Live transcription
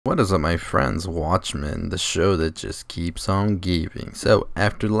What is up, my friends? Watchmen, the show that just keeps on giving. So,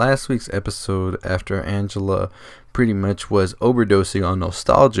 after last week's episode, after Angela pretty much was overdosing on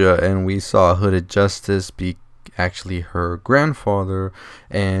nostalgia, and we saw Hooded Justice be actually her grandfather,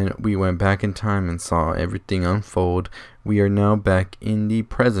 and we went back in time and saw everything unfold, we are now back in the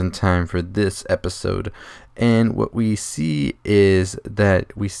present time for this episode. And what we see is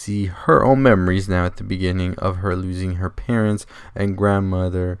that we see her own memories now at the beginning of her losing her parents and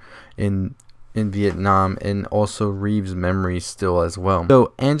grandmother in Vietnam, and also Reeves' memories still as well.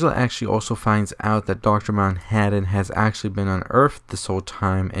 So Angela actually also finds out that Dr. Manhattan has actually been on Earth this whole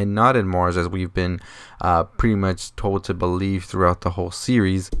time and not in Mars, as we've been pretty much told to believe throughout the whole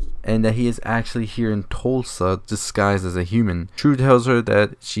series, and that he is actually here in Tulsa disguised as a human. True tells her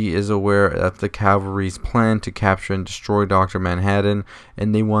that she is aware of the cavalry's plan to capture and destroy Dr. Manhattan,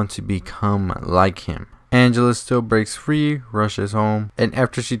 and they want to become like him. Angela still breaks free, rushes home, and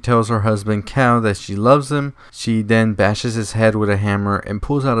after she tells her husband Cal that she loves him, she then bashes his head with a hammer and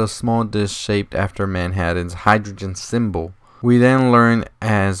pulls out a small dish shaped after Manhattan's hydrogen symbol. We then learn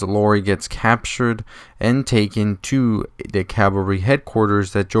as Lori gets captured and taken to the cavalry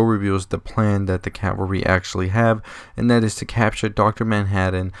headquarters that Joe reveals the plan that the cavalry actually have, and that is to capture Dr.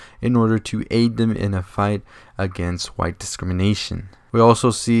 Manhattan in order to aid them in a fight against white discrimination. We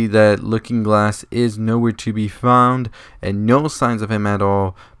also see that Looking Glass is nowhere to be found and no signs of him at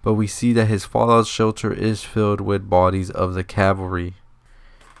all, but we see that his fallout shelter is filled with bodies of the cavalry.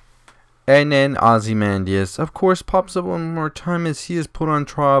 And then Ozymandias, of course, pops up one more time as he is put on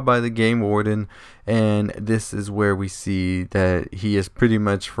trial by the game warden, and this is where we see that he is pretty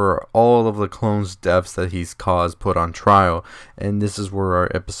much, for all of the clones' deaths that he's caused, put on trial. And this is where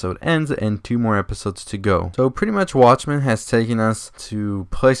our episode ends, and 2 more episodes to go. So pretty much Watchmen has taken us to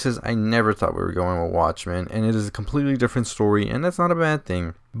places I never thought we were going with Watchmen, and it is a completely different story, and that's not a bad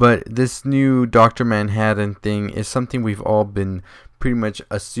thing. But this new Dr. Manhattan thing is something we've all been pretty much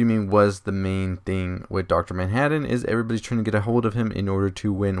assuming was the main thing with Dr. Manhattan, is everybody's trying to get a hold of him in order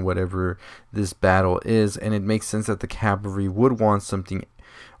to win whatever this battle is, and it makes sense that the cavalry would want something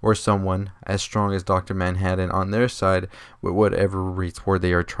or someone as strong as Dr. Manhattan on their side with whatever retort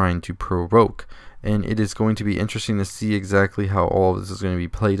they are trying to provoke. And it is going to be interesting to see exactly how all of this is going to be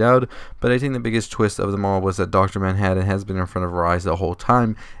played out. But I think the biggest twist of them all was that Dr. Manhattan has been in front of our eyes the whole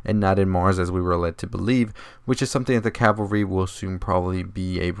time and not in Mars as we were led to believe, which is something that the cavalry will soon probably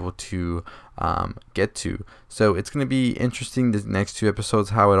be able to get to. So it's going to be interesting the next 2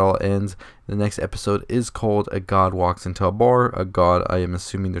 episodes how it all ends. The next episode is called A God Walks Into a Bar. A God, I am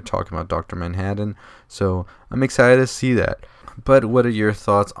assuming they're talking about Dr. Manhattan. So I'm excited to see that. But what are your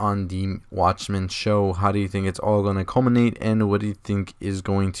thoughts on the Watchmen show? How do you think it's all going to culminate, and what do you think is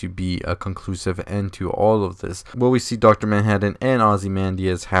going to be a conclusive end to all of this? Will we see Dr. Manhattan and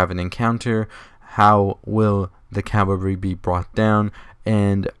Ozymandias have an encounter? How will the cavalry be brought down?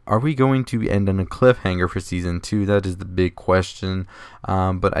 And are we going to end on a cliffhanger for season 2? That is the big question.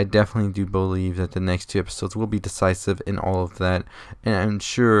 But I definitely do believe that the next 2 episodes will be decisive in all of that. And I'm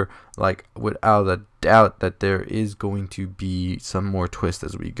sure, like, without a doubt, that there is going to be some more twist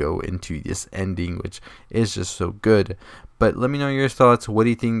as we go into this ending, which is just so good. But let me know your thoughts. What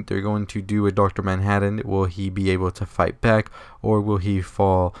do you think they're going to do with Dr. Manhattan? Will he be able to fight back, or will he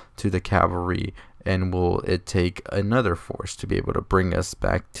fall to the cavalry? And will it take another force to be able to bring us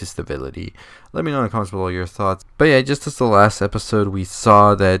back to stability? Let me know in the comments below your thoughts. But yeah, just as the last episode, we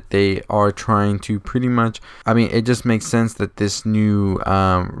saw that they are trying to pretty much, I mean, it just makes sense that this new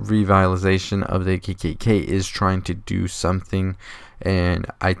revitalization of the KKK is trying to do something. And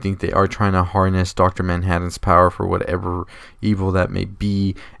I think they are trying to harness Dr. Manhattan's power for whatever evil that may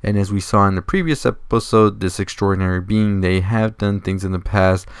be. And as we saw in the previous episode, this extraordinary being, they have done things in the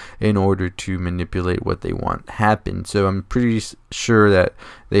past in order to manipulate what they want happen. So I'm pretty sure that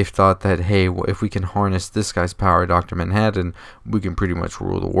they've thought that, hey, well, if we can harness this guy's power, Dr. Manhattan, we can pretty much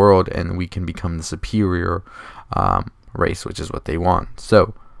rule the world, and we can become the superior race, which is what they want.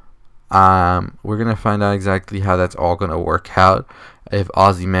 So we're going to find out exactly how that's all going to work out. If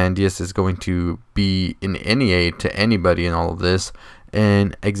Ozymandias is going to be in any aid to anybody in all of this,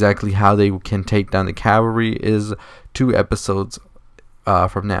 and exactly how they can take down the cavalry is 2 episodes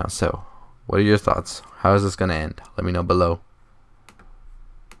from now. So what are your thoughts? How is this going to end? Let me know below.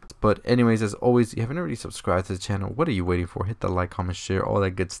 But anyways, as always, if you haven't already subscribed to the channel, what are you waiting for? Hit the like, comment, share, all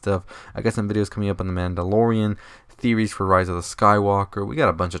that good stuff. I got some videos coming up on The Mandalorian, theories for Rise of the Skywalker. We got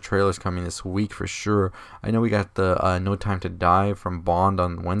a bunch of trailers coming this week for sure. I know we got the No Time to Die from Bond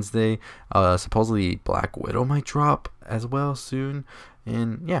on Wednesday. Supposedly Black Widow might drop as well soon.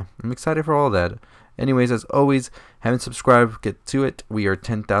 And yeah, I'm excited for all that. Anyways, as always, haven't subscribed, get to it. We are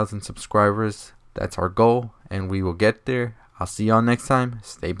 10,000 subscribers. That's our goal, and we will get there. I'll see y'all next time.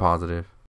 Stay positive.